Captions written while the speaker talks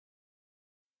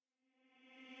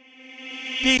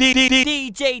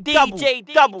DJDUBL.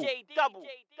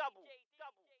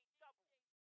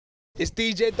 It's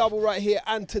DJ Double right here,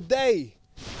 and today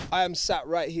I am sat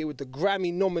right here with the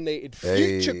Grammy-nominated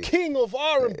future king of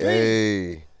R&B,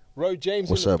 Hey, Ro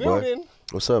James. What's in the up, building. boy?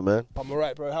 What's up, man? I'm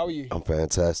alright, bro. How are you? I'm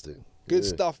fantastic. Good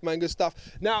stuff, man. Good stuff.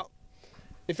 Now,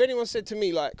 if anyone said to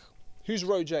me, like, who's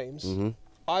Ro James?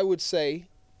 I would say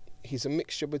he's a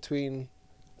mixture between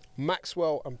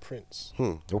Maxwell and Prince.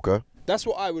 Okay. That's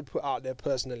what I would put out there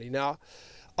personally. Now,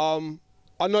 I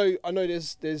know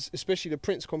there's especially the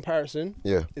Prince comparison.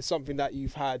 Yeah. It's something that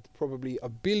you've had probably a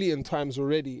billion times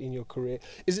already in your career.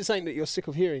 Is it something that you're sick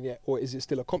of hearing yet, or is it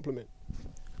still a compliment?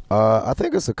 I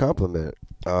think it's a compliment.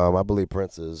 I believe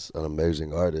Prince is an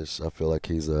amazing artist. I feel like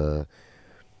he's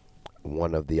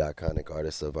one of the iconic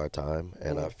artists of our time,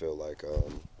 and I feel like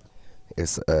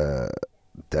it's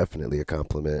definitely a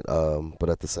compliment. But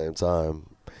at the same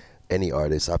time, any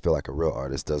artist, I feel like a real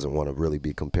artist doesn't want to really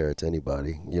be compared to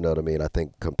anybody. You know what I mean? I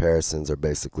think comparisons are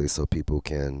basically so people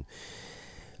can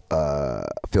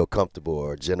feel comfortable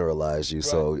or generalize you,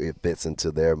 so it fits into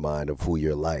their mind of who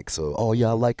you're like. So, oh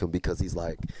yeah, I like him because he's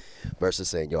like, versus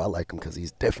saying, yo, I like him because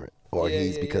he's different, or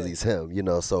because he's him, you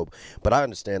know. So, but I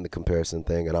understand the comparison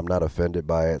thing, and I'm not offended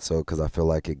by it. So, because I feel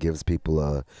like it gives people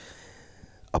a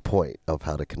point of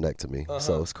how to connect to me.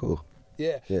 So it's cool.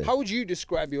 Yeah. How would you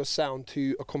describe your sound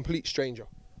to a complete stranger?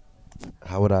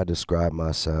 How would I describe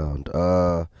my sound?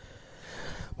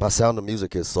 My sound of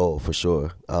music is soul, for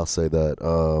sure. I'll say that.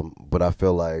 But I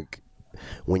feel like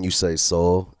when you say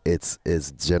soul, it's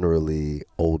generally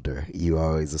older. You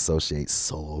always associate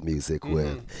soul music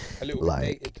with a little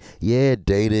like dated.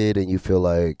 Dated, and you feel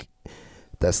like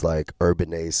that's like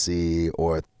urban AC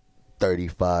or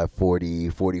 35, 40,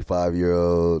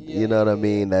 45-year-old, you know what I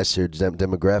mean? That's your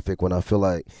demographic, when I feel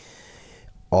like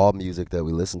all music that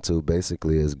we listen to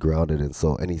basically is grounded in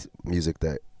soul. Any music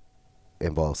that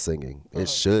involves singing, it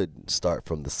should start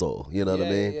from the soul, you know what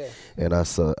I mean? And I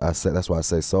say that's why I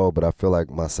say soul, but I feel like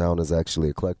my sound is actually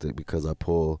eclectic because I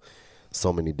pull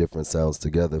so many different sounds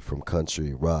together, from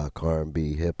country, rock,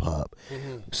 R&B, hip-hop,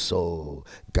 soul,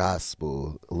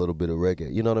 gospel, a little bit of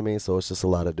reggae, you know what I mean? So it's just a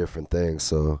lot of different things.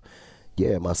 So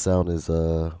yeah, my sound is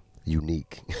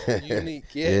unique. Unique,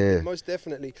 yeah, most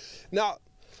definitely. Now,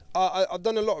 I've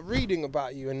done a lot of reading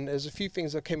about you, and there's a few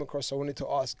things I came across I wanted to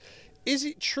ask. Is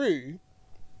it true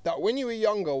that when you were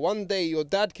younger, one day your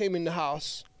dad came in the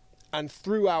house and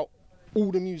threw out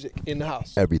all the music in the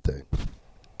house? Everything.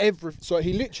 So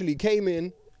he literally came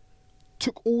in,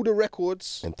 took all the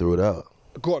records, and threw it out.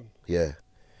 Gone. Yeah.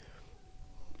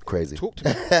 Crazy. Talk to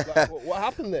me. Like, what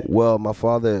happened there? Well, my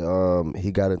father,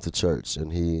 he got into church,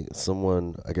 and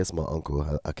I guess my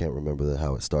uncle, I can't remember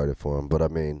how it started for him, but I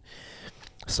mean,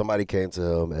 somebody came to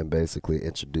him and basically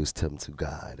introduced him to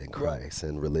God and Christ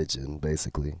and religion,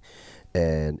 basically.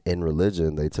 And in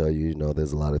religion, they tell you, you know,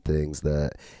 there's a lot of things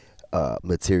that,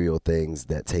 material things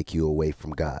that take you away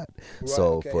from God.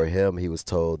 So for him, he was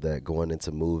told that going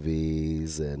into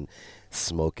movies and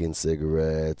smoking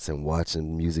cigarettes and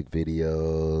watching music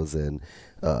videos and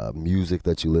music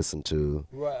that you listen to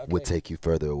would take you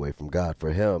further away from God.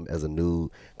 For him, as a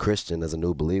new Christian, as a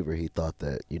new believer, he thought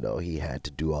that, you know, he had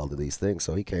to do all of these things.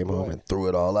 So he came home and threw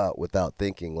it all out without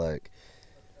thinking, like,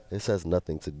 this has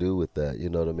nothing to do with that. You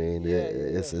know what I mean?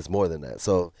 It's more than that.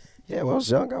 So yeah, when I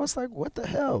was young, I was like, what the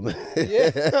hell, man?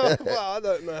 Well, I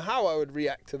don't know how I would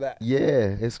react to that.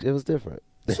 Yeah, it was different.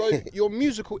 So your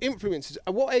musical influences,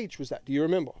 at what age was that? Do you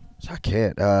remember? I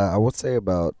can't. I would say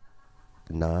about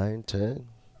 9, 10.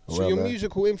 So your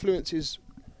musical influences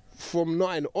from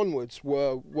 9 onwards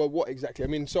were what exactly? I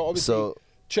mean, so obviously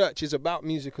church is about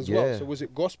music as well. So was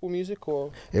it gospel music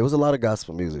or? It was a lot of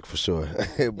gospel music for sure.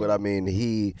 But I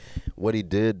mean, what he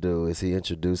did do is he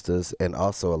introduced us and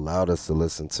also allowed us to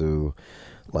listen to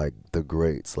like the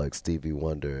greats like Stevie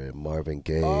Wonder and Marvin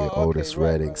Gaye, Otis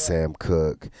Redding, Sam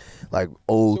Cooke, like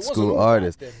old school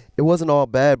artists. It wasn't all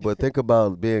bad, but think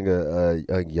about being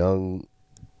a young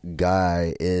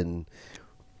guy and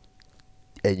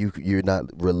you're not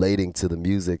relating to the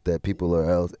music that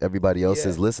everybody else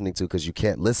is listening to, because you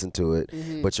can't listen to it,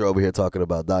 but you're over here talking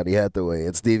about Donny Hathaway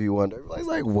and Stevie Wonder. Everybody's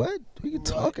like, what are you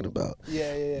talking about?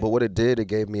 But what it did, it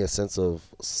gave me a sense of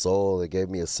soul. It gave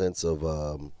me a sense of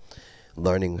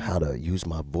learning how to use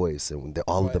my voice, and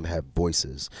all of them have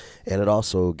voices. And it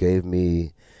also gave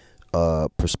me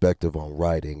perspective on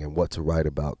writing and what to write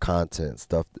about, content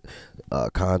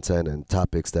and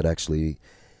topics that actually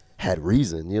had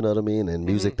reason, you know what I mean? And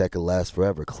music that could last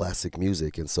forever, classic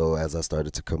music. And so as I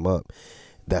started to come up,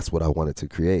 that's what I wanted to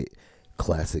create.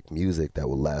 Classic music that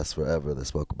will last forever, that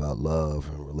spoke about love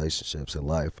and relationships and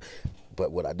life.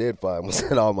 But what I did find was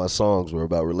that all my songs were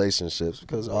about relationships,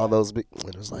 because all those, it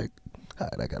was like, all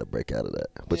right, I got to break out of that.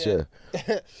 But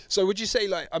yeah. So would you say,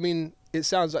 like, I mean, it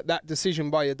sounds like that decision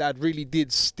by your dad really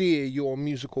did steer your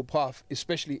musical path,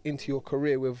 especially into your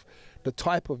career with the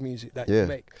type of music that you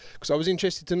make. Because I was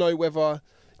interested to know whether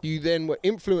you then were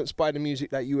influenced by the music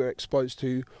that you were exposed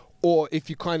to, or if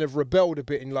you kind of rebelled a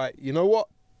bit and like, you know what,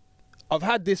 I've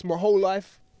had this my whole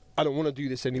life, I don't want to do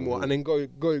this anymore, and then go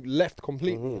left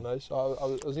completely, you know? So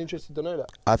I was interested to know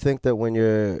that. I think that when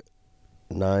you're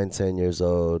 9, 10 years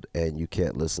old and you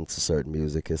can't listen to certain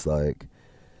music, it's like,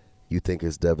 you think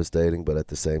it's devastating, but at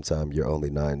the same time, you're only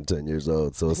 9, 10 years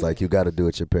old. So it's like, you got to do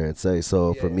what your parents say.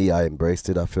 So for me, I embraced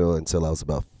it, I feel, until I was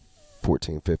about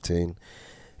 14, 15.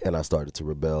 And I started to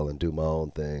rebel and do my own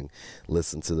thing,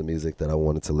 listen to the music that I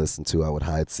wanted to listen to. I would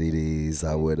hide CDs.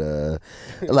 I would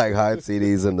like hide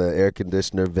CDs in the air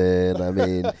conditioner vent. I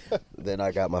mean, then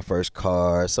I got my first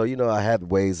car. So, you know, I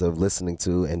had ways of listening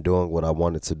to and doing what I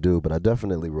wanted to do, but I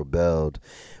definitely rebelled.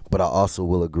 But I also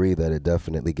will agree that it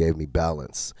definitely gave me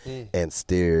balance and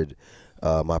steered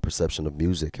my perception of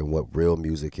music and what real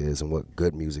music is and what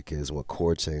good music is and what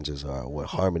chord changes are, what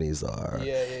harmonies are,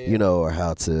 you know, or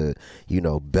how to, you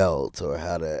know, belt, or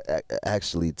how to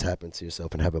actually tap into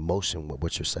yourself and have emotion with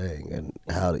what you're saying, and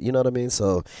how to, you know what I mean?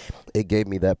 So it gave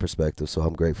me that perspective, so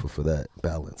I'm grateful for that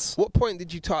balance. What point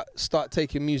did you start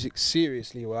taking music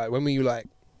seriously? Like, when were you like,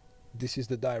 this is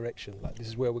the direction, like this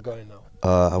is where we're going now?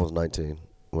 I was 19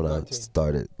 when I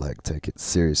started like take it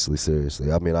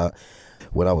seriously. I mean,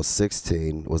 when I was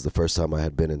 16 was the first time I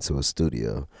had been into a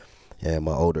studio, and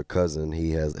my older cousin,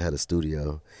 he had a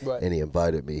studio, and he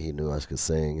invited me. He knew I could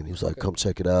sing, and he was like, come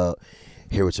check it out,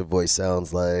 hear what your voice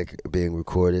sounds like being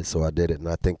recorded. So I did it, and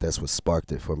I think that's what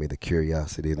sparked it for me, the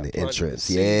curiosity and the interest.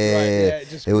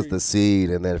 It was the seed.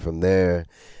 And then from there,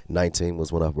 19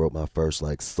 was when I wrote my first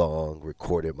like song,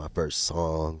 recorded my first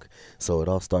song. So it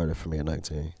all started for me at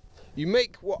 19. You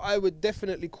make what I would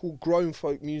definitely call grown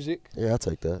folk music. Yeah, I'll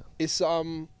take that. It's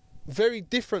very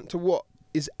different to what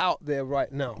is out there right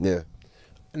now. Yeah.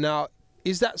 Now,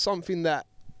 is that something that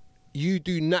you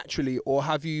do naturally, or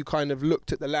have you kind of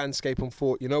looked at the landscape and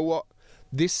thought, you know what,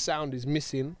 this sound is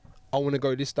missing, I want to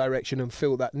go this direction and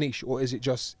fill that niche? Or is it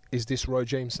just, is this Ro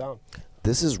James sound?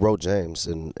 This is Ro James,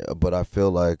 but I feel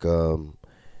like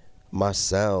my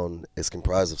sound is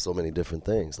comprised of so many different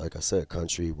things. Like I said,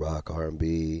 country, rock,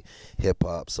 R&B,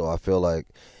 hip-hop. So I feel like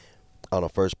on a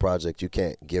first project, you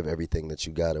can't give everything that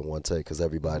you got in one take, because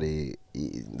everybody,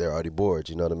 they're already bored,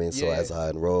 you know what I mean? So as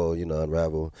I unroll, you know,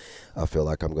 unravel, I feel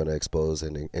like I'm going to expose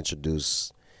and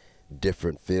introduce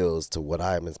different feels to what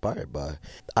I am inspired by.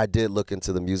 I did look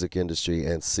into the music industry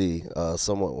and see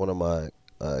one of my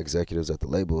executives at the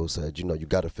label said, you know, you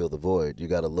got to fill the void. You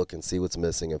got to look and see what's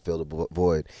missing and fill the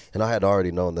void. And I had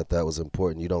already known that that was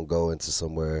important. You don't go into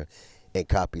somewhere and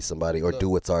copy somebody or do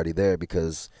what's already there,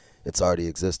 because it's already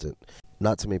existent.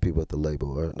 Not too many people at the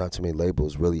label, or not too many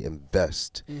labels really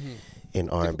invest in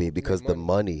R&B, because the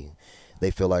money, they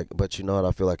feel like, but you know what,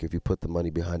 I feel like if you put the money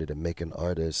behind it and make an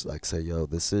artist, like say, yo,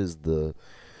 this is the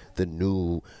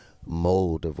new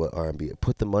mold of what R&B,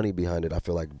 put the money behind it. I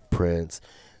feel like Prince,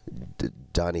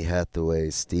 Donny Hathaway,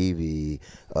 Stevie,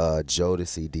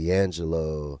 Jodeci,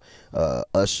 D'Angelo,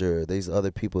 Usher, these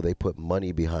other people, they put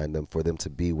money behind them for them to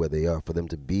be where they are, for them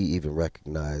to be even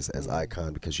recognized as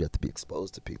icon, because you have to be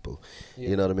exposed to people.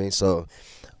 You know what I mean? So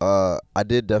I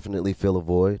did definitely feel a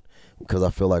void, because I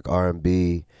feel like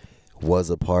R&B was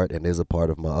a part and is a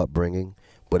part of my upbringing,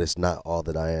 but it's not all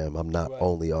that I am. I'm not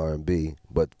only R&B,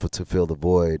 but to fill the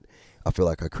void, I feel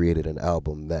like I created an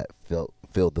album that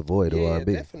filled the void of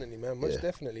R&B. Yeah, definitely, man, most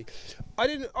definitely.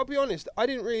 I'll be honest, I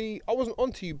wasn't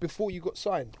onto you before you got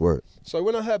signed. Word. So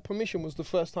when I heard Permission was the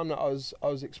first time that I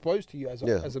was exposed to you as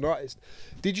an artist.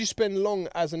 Did you spend long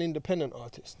as an independent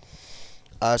artist?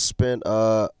 I spent,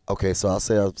 okay, so I'll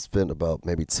say I've spent about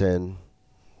maybe 10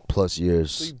 plus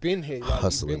years. So you've been here, like,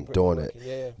 hustling, doing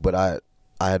it. But I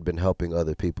had been helping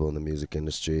other people in the music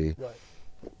industry.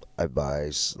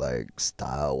 Advice, like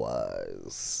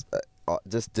style-wise,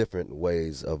 just different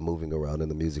ways of moving around in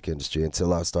the music industry,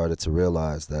 until I started to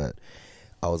realize that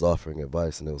I was offering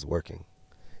advice and it was working.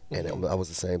 And I was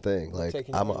the same thing. Like,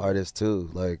 I'm an artist too,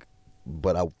 like,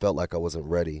 but I felt like I wasn't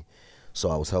ready. So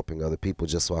I was helping other people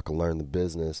just so I could learn the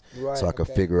business, so I could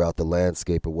figure out the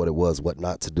landscape of what it was, what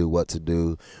not to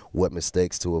do, what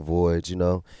mistakes to avoid, you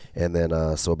know? And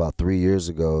then, so about 3 years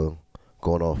ago,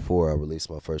 going on 4, I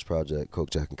released my first project, Coke,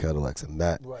 Jack, and Cadillacs, and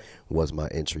that was my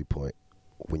entry point.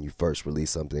 When you first release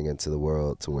something into the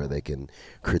world to where they can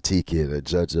critique it or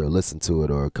judge it or listen to it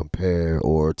or compare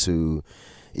or to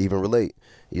even relate.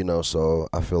 You know, so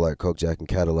I feel like Coke Jack and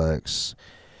Cadillacs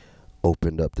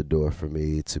opened up the door for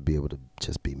me to be able to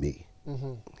just be me.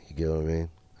 You get what I mean?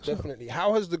 Definitely. So.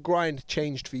 How has the grind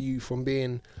changed for you from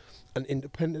being an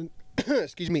independent,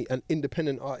 excuse me, an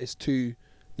independent artist to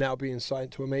now being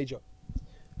signed to a major?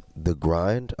 The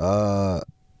grind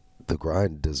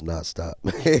does not stop.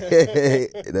 Let's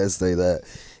say that.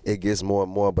 It gets more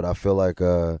and more, but I feel like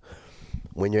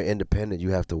when you're independent,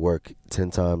 you have to work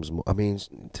 10 times more. I mean,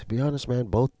 to be honest, man,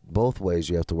 both ways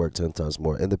you have to work 10 times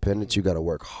more. Independent, you got to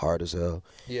work hard as hell.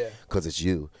 Yeah. Because it's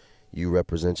you. You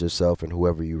represent yourself and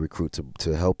whoever you recruit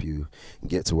to help you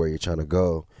get to where you're trying to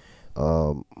go.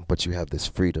 But you have this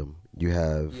freedom. You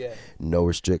have no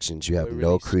restrictions. You have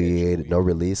no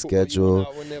release schedule.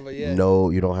 No,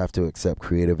 you don't have to accept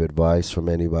creative advice from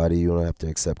anybody. You don't have to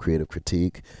accept creative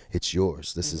critique. It's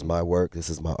yours. This is my work. This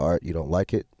is my art. You don't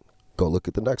like it? Go look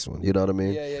at the next one. You know what I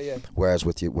mean? Yeah. Whereas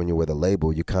when you're with a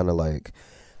label, you kind of like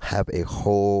have a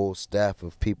whole staff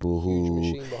of people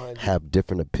who have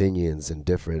different opinions and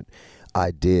different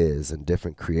ideas and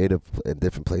different creative and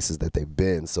different places that they've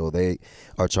been. So they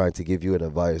are trying to give you an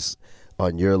advice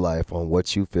on your life, on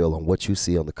what you feel, on what you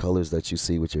see, on the colors that you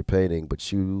see with your painting,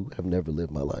 but you have never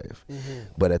lived my life.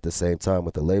 But at the same time,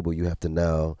 with the label, you have to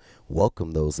now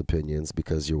welcome those opinions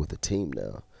because you're with a team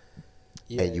now.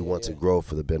 And you want to grow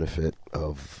for the benefit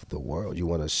of the world. You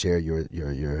want to share your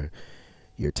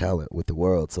talent with the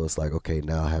world. So it's like, okay,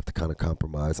 now I have to kind of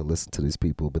compromise and listen to these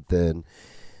people. But then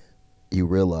you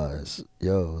realize,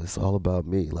 yo, it's all about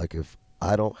me. Like, if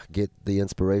I don't get the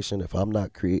inspiration, if I'm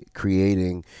not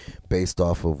creating based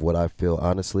off of what I feel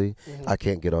honestly, I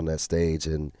can't get on that stage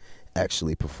and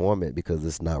actually perform it because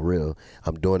it's not real.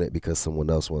 I'm doing it because someone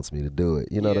else wants me to do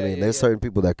it. You know what I mean? There's certain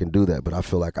people that can do that, but I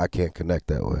feel like I can't connect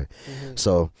that way.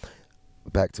 So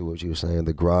back to what you were saying,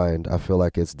 the grind, I feel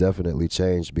like it's definitely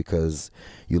changed because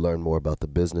you learn more about the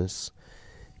business.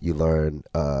 You learn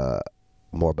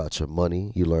more about your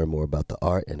money. You learn more about the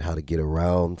art and how to get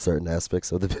around certain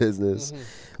aspects of the business.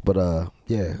 But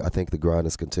yeah, I think the grind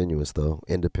is continuous though,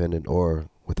 independent or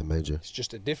with a major. It's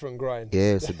just a different grind.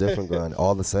 Yeah, it's a different grind.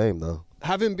 All the same though.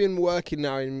 Having been working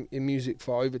now in music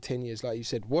for over 10 years, like you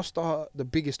said, what's the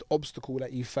biggest obstacle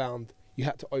that you found you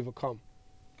had to overcome?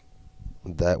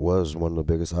 That was one of the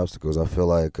biggest obstacles. I feel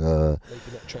like making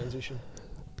that transition.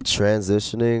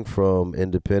 Transitioning from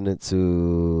independent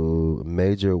to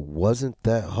major wasn't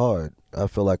that hard. I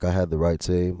feel like I had the right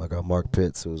team. I got Mark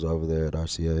Pitts, who's over there at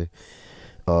RCA,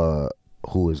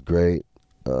 who is great.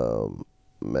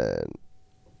 Man,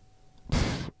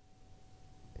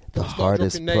 the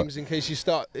hardest names in case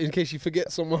you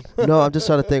forget someone. No, I'm just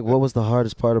trying to think what was the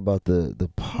hardest part about the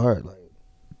part. Like,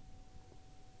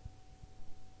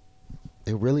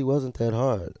 it really wasn't that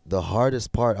hard. The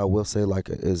hardest part, I will say, like,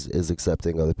 is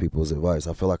accepting other people's advice.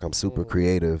 I feel like I'm super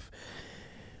creative.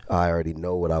 I already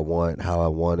know what I want, how I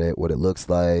want it, what it looks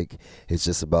like. It's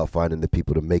just about finding the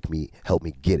people to help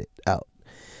me get it out.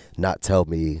 Not tell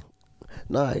me,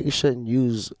 nah, you shouldn't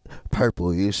use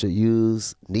purple. You should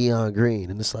use neon green.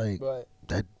 And it's like,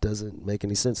 that doesn't make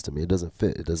any sense to me. It doesn't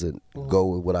fit. It doesn't go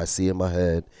with what I see in my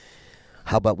head.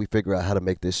 How about we figure out how to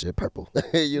make this shit purple?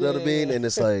 You know what I mean? And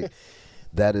it's like,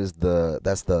 that's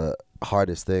the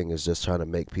hardest thing, is just trying to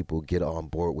make people get on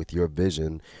board with your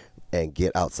vision and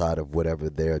get outside of whatever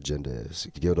their agenda is.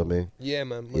 You get what I mean? Yeah,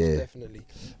 man.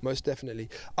 Most definitely.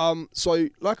 So,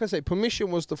 like I say, Permission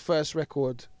was the first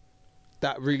record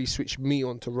that really switched me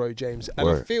on to Ro James. And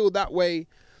I feel that way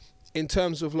in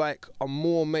terms of like a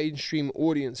more mainstream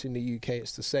audience in the UK.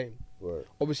 It's the same.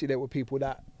 Obviously, there were people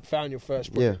that found your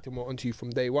first project and were onto you from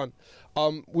day one.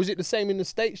 Was it the same in the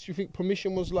States? Do you think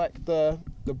Permission was like the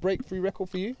breakthrough record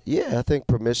for you? Yeah, I think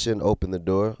Permission opened the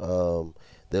door.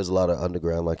 There's a lot of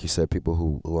underground, like you said, people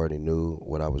who already knew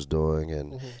what I was doing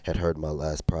and had heard my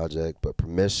last project. But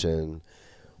Permission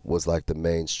was like the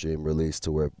mainstream release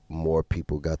to where more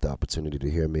people got the opportunity to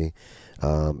hear me.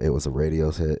 It was a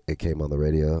radio hit. It came on the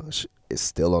radio. It's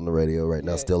still on the radio right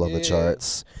now, still on the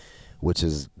charts, which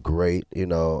is great. You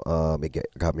know, it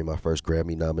got me my first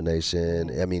Grammy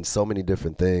nomination. I mean, so many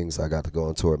different things. I got to go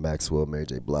on tour with Maxwell, Mary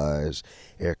J. Blige,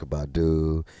 Erykah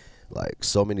Badu, like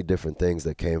so many different things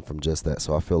that came from just that.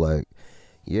 So I feel like,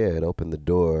 yeah, it opened the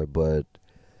door, but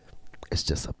it's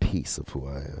just a piece of who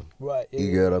I am. Right. Yeah,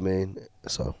 you get what I mean?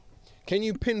 So, can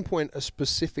you pinpoint a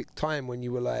specific time when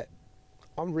you were like,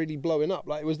 I'm really blowing up?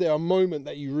 Like, was there a moment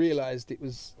that you realized it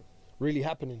was really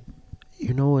happening?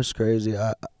 You know what's crazy?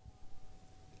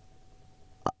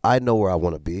 I know where I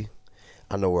want to be.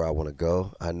 I know where I want to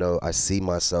go. I know I see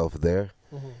myself there.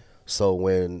 So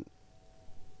when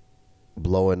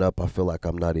blowing up, I feel like I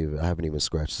haven't even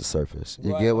scratched the surface.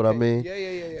 You Right, get what I okay. mean?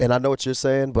 Yeah. And I know what you're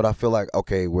saying, but I feel like,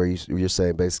 okay, where you're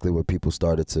saying basically where people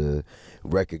started to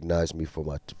recognize me for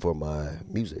my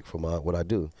music, for what I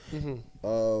do.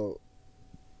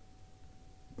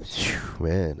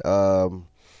 Man,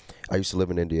 I used to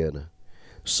live in Indiana.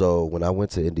 So when I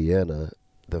went to Indiana,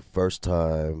 the first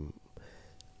time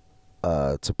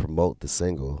to promote the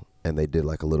single, and they did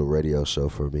like a little radio show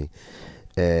for me,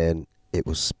 and it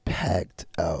was packed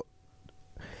out,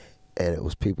 and it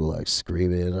was people like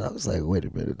screaming, and I was like, wait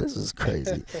a minute, this is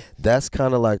crazy. That's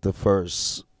kind of like the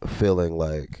first feeling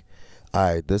like,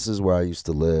 all right, this is where I used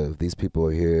to live. These people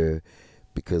are here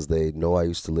because they know I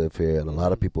used to live here, and a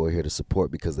lot of people are here to support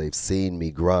because they've seen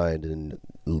me grind and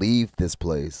leave this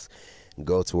place and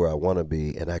go to where I want to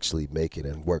be and actually make it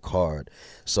and work hard.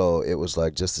 So it was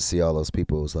like, just to see all those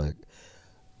people, it was like,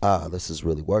 this is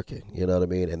really working, you know what I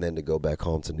mean? And then to go back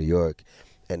home to New York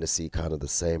and to see kind of the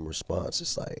same response,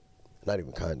 it's like, not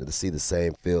even kind of, to see the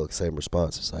same same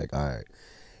response, it's like, all right,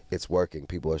 it's working.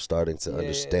 People are starting to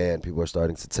understand. People are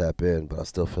starting to tap in, but I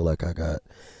still feel like I got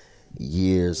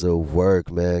years of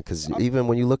work, man, because even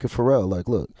when you look at Pharrell, like,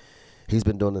 look, he's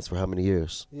been doing this for how many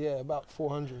years? Yeah, about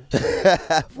 400.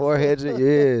 400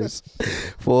 years.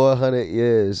 400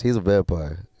 years. He's a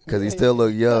vampire. Because he still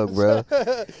look young, bro.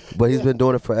 But he's been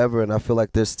doing it forever, and I feel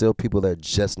like there's still people that are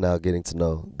just now getting to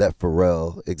know that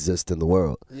Pharrell exists in the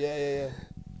world. Yeah.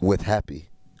 With Happy.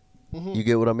 You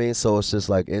get what I mean? So it's just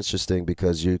like interesting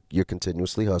because you're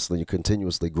continuously hustling, you're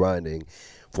continuously grinding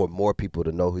for more people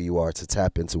to know who you are, to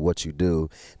tap into what you do.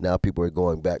 Now people are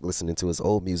going back listening to his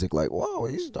old music like, whoa,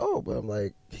 he's dope. But I'm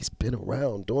like, he's been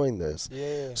around doing this.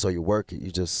 Yeah. So you work it, you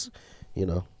just, you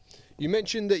know. You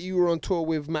mentioned that you were on tour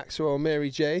with Maxwell and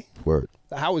Mary J. Word.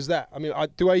 How was that? I mean,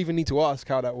 do I even need to ask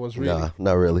how that was, really? Nah,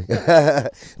 not really.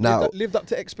 Lived up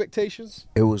to expectations?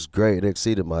 It was great. It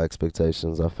exceeded my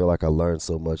expectations. I feel like I learned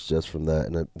so much just from that.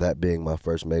 And that being my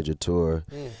first major tour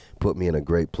put me in a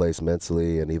great place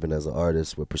mentally and even as an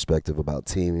artist with perspective about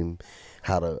teaming,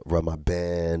 how to run my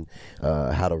band,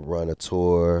 how to run a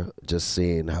tour, just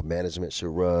seeing how management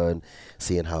should run,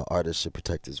 seeing how artists should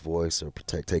protect his voice or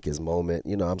take his moment.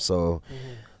 You know, I'm so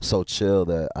chill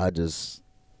that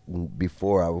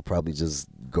before I would probably just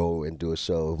go and do a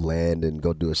show, land and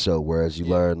go do a show, whereas you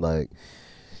learn like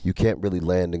you can't really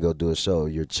land and go do a show.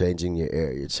 You're changing your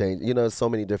air. You're changing, you know, so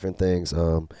many different things.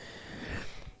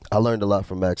 I learned a lot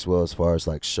from Maxwell as far as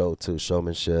like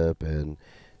showmanship and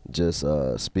just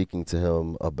speaking to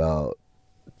him about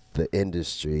the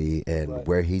industry and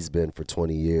where he's been for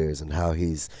 20 years and how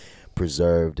he's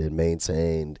preserved and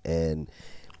maintained and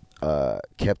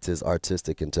kept his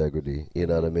artistic integrity, you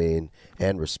know what I mean,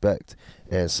 and respect.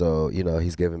 And so, you know,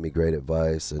 he's given me great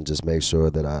advice and just made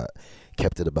sure that I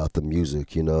kept it about the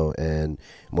music, you know, and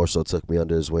more so took me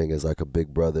under his wing as like a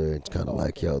big brother and kind of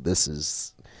like, yo, this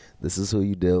is who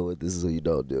you deal with, this is who you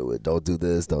don't deal with. Don't do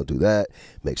this, don't do that.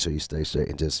 Make sure you stay straight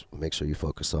and just make sure you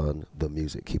focus on the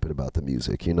music. Keep it about the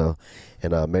music, you know.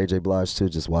 And Mary J. Blige too,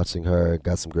 just watching her,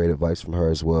 got some great advice from her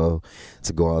as well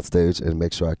to go on stage and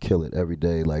make sure I kill it every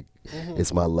day. Like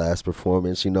it's my last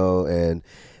performance, you know, and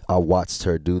I watched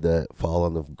her do that, fall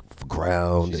on the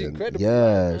ground. She's and incredible.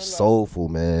 Yeah, Man, soulful,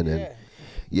 man. And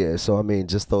yeah, so I mean,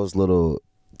 just those little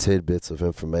tidbits of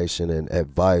information and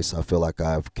advice, I feel like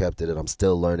I've kept it and I'm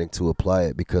still learning to apply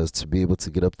it, because to be able to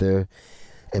get up there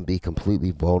and be completely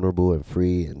vulnerable and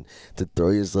free and to throw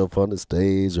yourself on the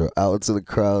stage or out into the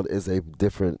crowd is a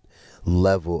different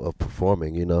level of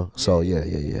performing, you know. So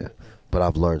yeah. But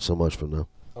I've learned so much from them.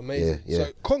 Amazing. Yeah.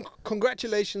 So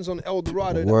congratulations on El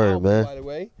Dorado, the Word, album, man. by the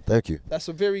way. Thank you. That's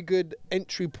a very good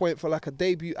entry point for like a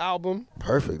debut album.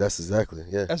 Perfect. That's exactly,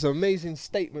 yeah. That's an amazing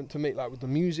statement to make, like with the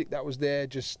music that was there.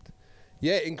 Just,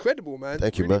 yeah, incredible, man.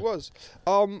 Thank you, it really man. was.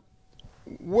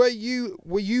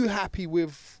 Were you happy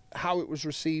with how it was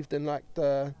received and like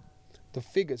the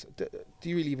figures? Do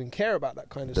you really even care about that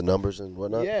kind of stuff? The numbers and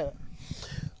whatnot? Yeah.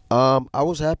 I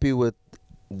was happy with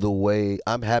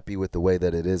I'm happy with the way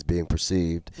that it is being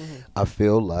perceived. I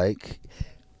feel like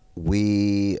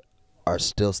we are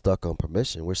still stuck on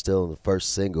Permission. We're still in the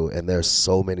first single, and there's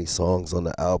so many songs on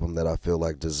the album that I feel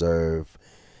like deserve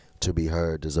to be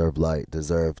heard, deserve light,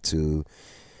 deserve to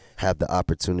have the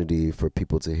opportunity for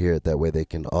people to hear it. That way they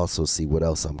can also see what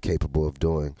else I'm capable of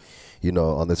doing. You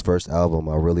know, on this first album,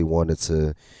 I really wanted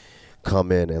to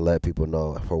come in and let people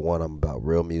know, for one, I'm about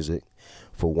real music.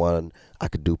 For one, I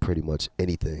could do pretty much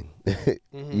anything.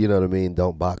 You know what I mean?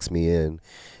 Don't box me in.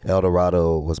 El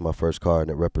Dorado was my first car, and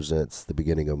it represents the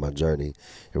beginning of my journey.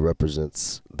 It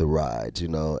represents the ride, you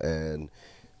know, and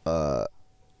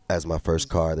as my first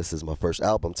car. This is my first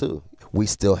album too. We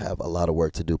still have a lot of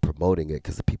work to do promoting it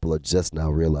because the people are just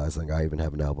now realizing I even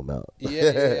have an album out.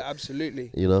 Yeah,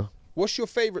 absolutely. You know? What's your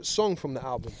favorite song from the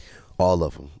album? All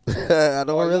of them. I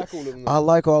don't really like all of them. I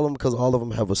like all of them because all of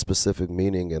them have a specific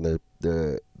meaning, and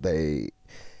they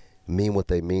mean what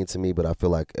they mean to me. But I feel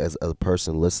like as a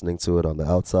person listening to it on the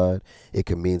outside, it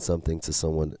can mean something to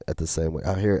someone at the same way.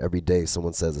 I hear every day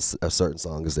someone says a certain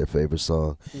song is their favorite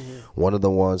song. One of the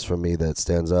ones for me that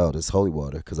stands out is Holy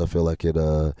Water, because I feel like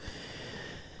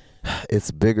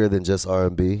it's bigger than just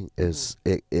R&B.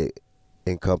 It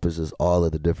encompasses all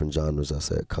of the different genres. I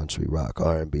said country, rock,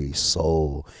 R&B,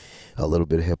 soul, a little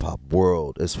bit of hip-hop.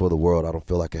 World. It's for the world. I don't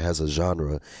feel like it has a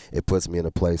genre. It puts me in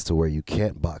a place to where you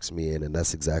can't box me in, and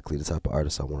that's exactly the type of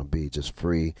artist I want to be. Just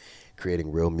free,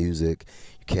 creating real music.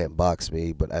 You can't box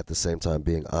me, but at the same time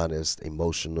being honest,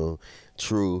 emotional,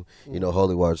 true. You know,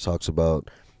 Holy Water talks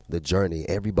about the journey.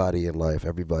 Everybody in life,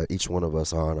 each one of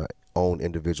us are on our own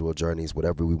individual journeys,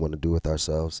 whatever we want to do with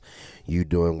ourselves. You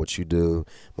doing what you do,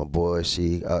 my boy,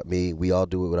 she, me, we all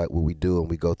do what we do, and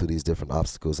we go through these different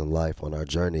obstacles in life on our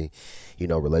journey, you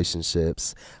know,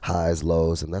 relationships, highs,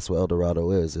 lows, and that's what El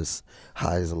Dorado is. It's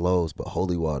highs and lows, but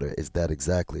Holy Water is that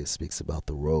exactly. It speaks about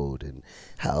the road and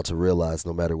how to realize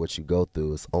no matter what you go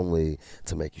through, it's only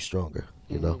to make you stronger,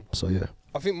 you know? So yeah.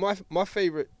 I think my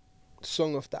favorite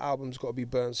song off the album's got to be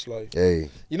Burn Slow. Hey.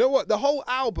 You know what? The whole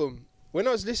album, when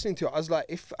I was listening to it, I was like,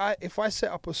 if I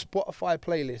set up a Spotify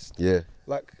playlist,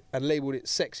 like, and labeled it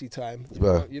 "Sexy Time,"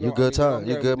 you good time,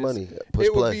 you good money. Push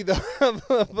it play. would be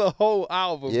the whole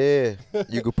album. Yeah,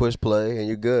 you could push play and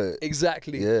you're good.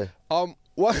 Exactly. Yeah.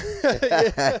 One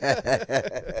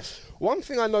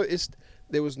thing I noticed,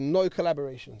 there was no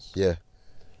collaborations. Yeah.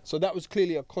 So that was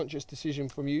clearly a conscious decision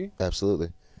from you. Absolutely.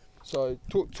 So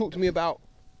talk to me about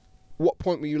what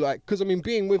point were you like? Because I mean,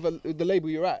 being with the label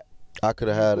you're at, I could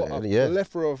have had a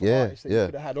plethora of artists that you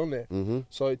could have had on there.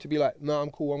 So to be like, no,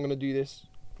 I'm cool, I'm going to do this.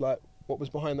 Like, what was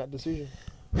behind that decision?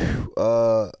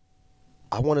 I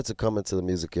wanted to come into the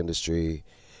music industry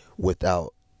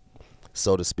without,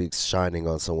 so to speak, shining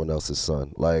on someone else's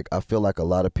sun. Like, I feel like a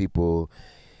lot of people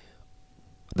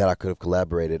that I could have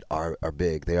collaborated are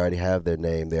big. They already have their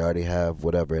name. They already have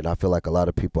whatever. And I feel like a lot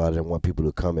of people, I didn't want people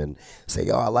to come and say,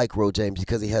 yo, I like Ro James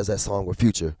because he has that song with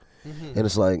Future. And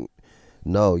it's like,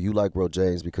 no, you like Ro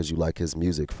James because you like his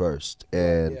music first.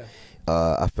 And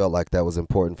I felt like that was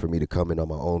important for me to come in on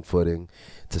my own footing,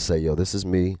 to say, yo, this is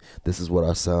me. This is what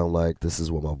I sound like. This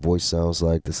is what my voice sounds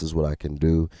like. This is what I can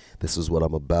do. This is what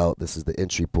I'm about. This is the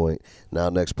entry point. Now,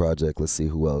 next project, let's see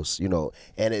who else. You know,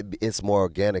 and it's more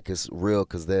organic. It's real,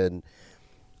 because then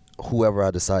whoever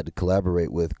I decide to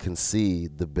collaborate with can see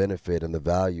the benefit and the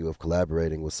value of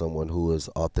collaborating with someone who is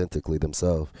authentically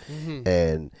themselves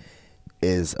and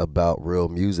is about real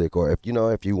music. Or if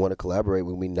you want to collaborate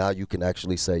with me, now you can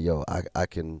actually say, yo,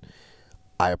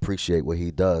 I appreciate what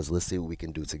he does. Let's see what we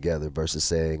can do together, versus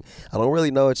saying, I don't really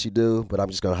know what you do, but I'm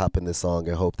just going to hop in this song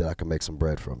and hope that I can make some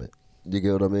bread from it. You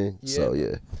get what I mean? Yeah. So,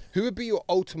 yeah. Who would be your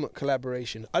ultimate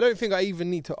collaboration? I don't think I even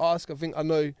need to ask. I think I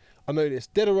know this.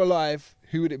 Dead or alive,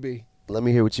 who would it be? Let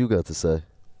me hear what you got to say.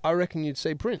 I reckon you'd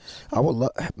say Prince. I would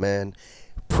love, man,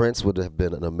 Prince would have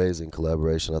been an amazing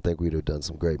collaboration. I think we'd have done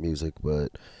some great music,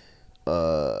 but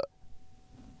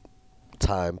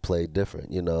time played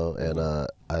different, you know, and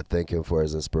I thank him for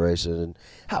his inspiration.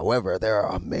 However, there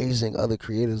are amazing other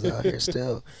creators out here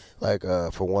still. Like,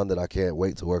 for one that I can't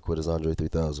wait to work with is Andre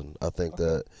 3000. I think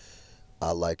that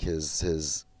I like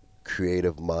his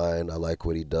creative mind. I like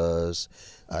what he does.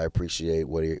 I appreciate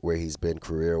where he's been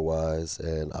career-wise,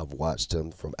 and I've watched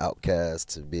him from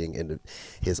Outkast to being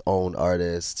his own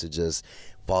artist to just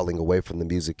falling away from the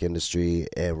music industry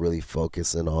and really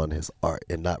focusing on his art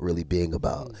and not really being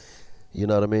about, you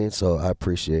know what I mean? So I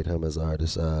appreciate him as an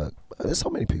artist. There's so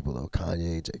many people, though.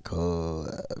 Kanye, J. Cole,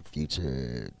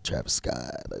 Future, Travis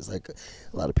Scott. There's like a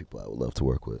lot of people I would love to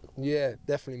work with. Yeah,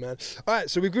 definitely, man. All right,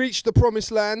 so we've reached the promised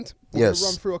land. We're going to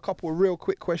run through a couple of real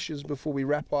quick questions before we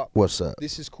wrap up. What's up?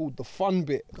 This is called the fun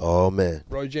bit. Oh, man.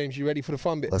 Ro James, you ready for the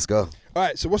fun bit? Let's go. All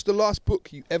right, so what's the last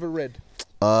book you ever read?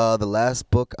 The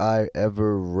last book I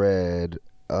ever read,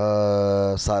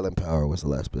 Silent Power was the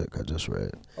last book I just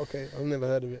read. Okay, I've never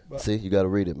heard of it. But see, you got to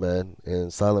read it, man.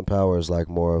 And Silent Power is like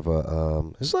more of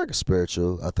a, it's like a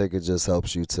spiritual. I think it just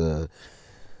helps you to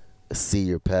see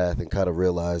your path and kind of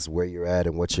realize where you're at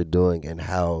and what you're doing and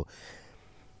how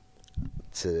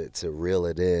to reel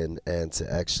it in and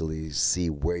to actually see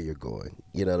where you're going.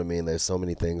 You know what I mean? There's so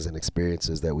many things and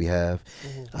experiences that we have.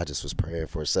 I just was praying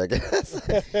for a second.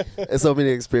 There's so many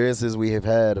experiences we have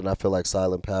had, and I feel like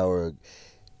Silent Power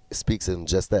speaks in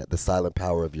just that, the silent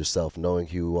power of yourself, knowing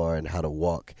who you are and how to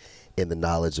walk in the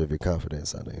knowledge of your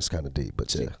confidence. I think it's kind of deep,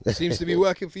 but yeah. Seems to be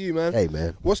working for you, man. Hey,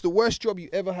 man. What's the worst job you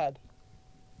ever had?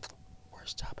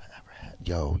 Worst job I ever had?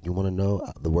 Yo, you want to know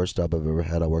the worst job I've ever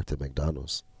had? I worked at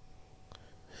McDonald's.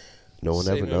 No one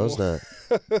ever knows that.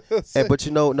 Hey, but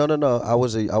you know, no. I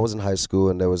was in high school,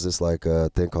 and there was this like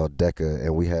thing called DECA,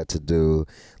 and we had to do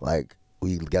like,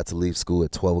 we got to leave school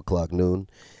at 12 o'clock noon,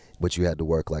 but you had to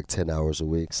work like 10 hours a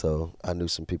week. So I knew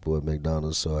some people at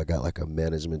McDonald's, so I got like a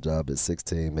management job at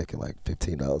 16, making like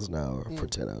 $15 an hour for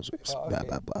 10 hours a week. So okay. Blah,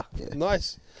 blah, blah. Yeah.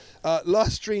 Nice.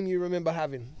 Last dream you remember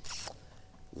having?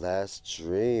 Last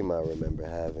dream I remember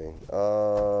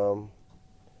having.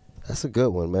 That's a good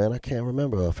one, man. I can't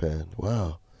remember offhand.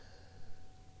 Wow.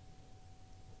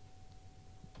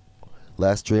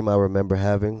 Last dream I remember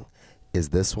having is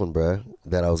this one, bruh.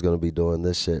 That I was going to be doing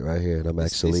this shit right here, and I'm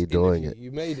actually doing it.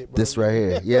 You made it, bro. This right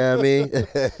here. Yeah, I mean.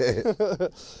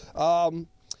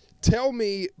 Tell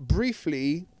me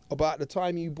briefly about the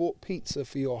time you bought pizza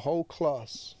for your whole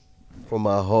class. For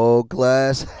my whole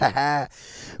class?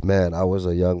 Man, I was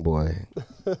a young boy,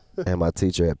 and my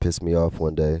teacher had pissed me off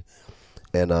one day.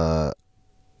 And I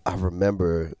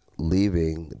remember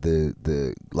leaving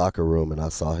the locker room, and I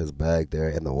saw his bag there,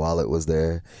 and the wallet was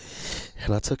there,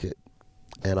 and I took it,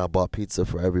 and I bought pizza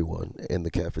for everyone in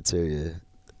the cafeteria,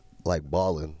 like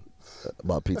balling,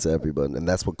 bought pizza everyone, and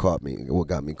that's what got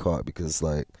me caught, because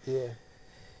like, yeah.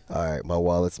 All right, my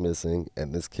wallet's missing,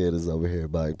 and this kid is over here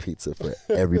buying pizza for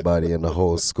everybody in the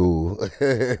whole school.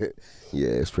 Yeah,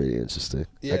 it's pretty interesting.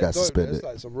 Yeah, I got suspended. It's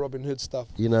like some Robin Hood stuff.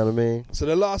 You know what I mean? So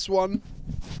the last one,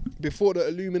 before the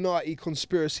Illuminati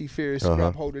conspiracy theorists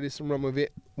grab hold of this and run with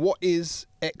it, what is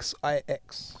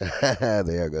XIX? They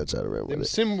are going to try to run with it. Them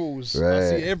symbols, right. I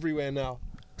see it everywhere now.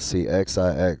 See,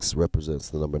 XIX represents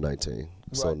the number 19. Right.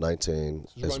 So 19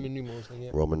 is Roman numerals, then,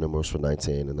 yeah. Roman numerals for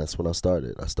 19, and that's when I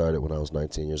started. I started when I was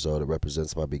 19 years old. It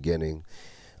represents my beginning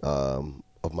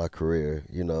of my career,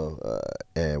 you know,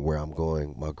 and where I'm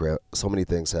going. So many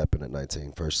things happened at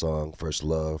 19. First song, first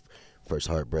love, first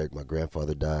heartbreak. My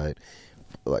grandfather died.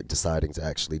 Like deciding to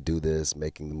actually do this,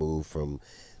 making the move from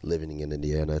living in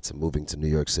Indiana to moving to New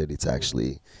York City to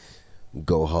actually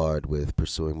go hard with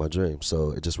pursuing my dream.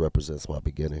 So it just represents my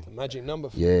beginning. A magic number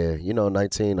for you. You know,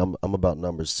 19, I'm about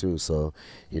numbers too. So,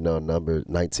 you know, number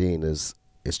 19 is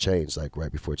changed, like right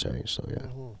before change. So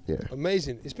yeah.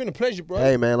 Amazing. It's been a pleasure, bro.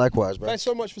 Hey man, likewise, bro. Thanks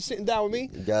so much for sitting down with me.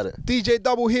 You got it. DJ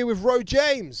Double here with Ro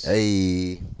James.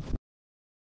 Hey.